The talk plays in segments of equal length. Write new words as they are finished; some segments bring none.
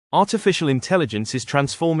Artificial intelligence is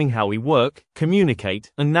transforming how we work,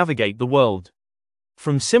 communicate, and navigate the world.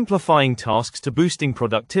 From simplifying tasks to boosting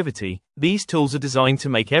productivity, these tools are designed to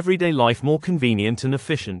make everyday life more convenient and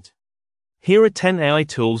efficient. Here are 10 AI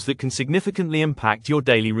tools that can significantly impact your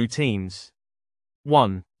daily routines.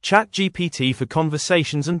 1. ChatGPT for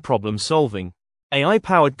conversations and problem solving.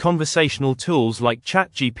 AI-powered conversational tools like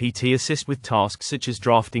ChatGPT assist with tasks such as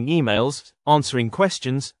drafting emails, answering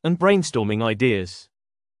questions, and brainstorming ideas.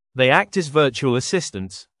 They act as virtual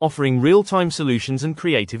assistants, offering real-time solutions and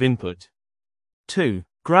creative input. 2.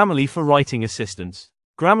 Grammarly for writing assistance.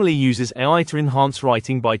 Grammarly uses AI to enhance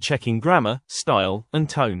writing by checking grammar, style, and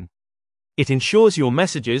tone. It ensures your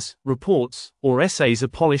messages, reports, or essays are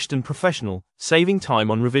polished and professional, saving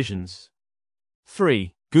time on revisions.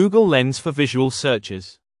 3. Google Lens for visual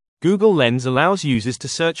searches. Google Lens allows users to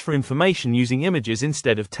search for information using images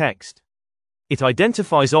instead of text. It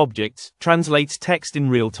identifies objects, translates text in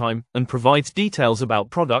real time, and provides details about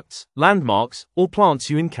products, landmarks, or plants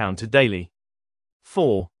you encounter daily.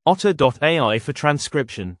 4. Otter.ai for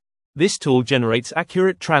transcription. This tool generates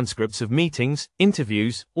accurate transcripts of meetings,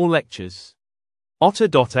 interviews, or lectures.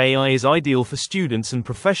 Otter.ai is ideal for students and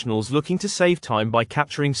professionals looking to save time by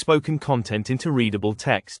capturing spoken content into readable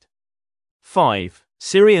text. 5.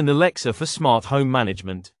 Siri and Alexa for smart home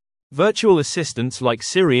management. Virtual assistants like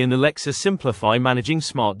Siri and Alexa simplify managing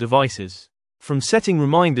smart devices. From setting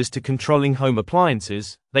reminders to controlling home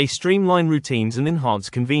appliances, they streamline routines and enhance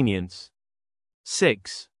convenience.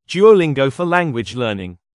 6. Duolingo for language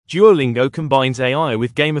learning. Duolingo combines AI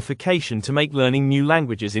with gamification to make learning new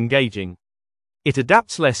languages engaging. It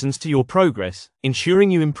adapts lessons to your progress,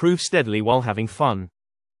 ensuring you improve steadily while having fun.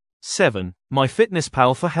 7.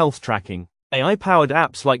 MyFitnessPal for health tracking. AI-powered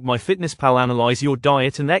apps like MyFitnessPal analyze your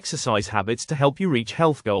diet and exercise habits to help you reach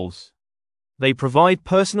health goals. They provide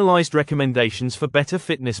personalized recommendations for better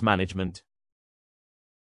fitness management.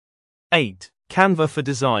 8. Canva for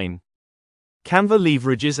design. Canva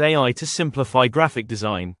leverages AI to simplify graphic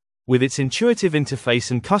design. With its intuitive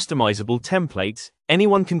interface and customizable templates,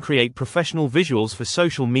 anyone can create professional visuals for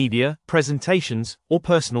social media, presentations, or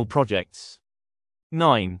personal projects.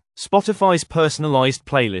 9. Spotify's personalized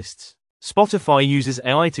playlists. Spotify uses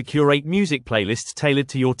AI to curate music playlists tailored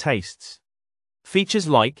to your tastes. Features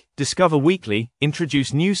like Discover Weekly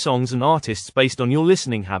introduce new songs and artists based on your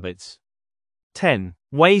listening habits. 10.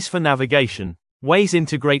 Waze for navigation. Waze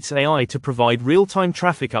integrates AI to provide real-time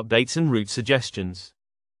traffic updates and route suggestions.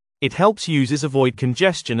 It helps users avoid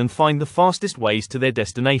congestion and find the fastest ways to their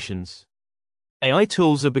destinations. AI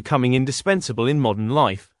tools are becoming indispensable in modern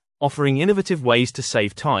life, offering innovative ways to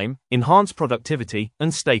save time, enhance productivity,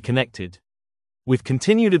 and stay connected. With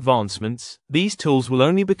continued advancements, these tools will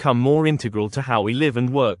only become more integral to how we live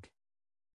and work.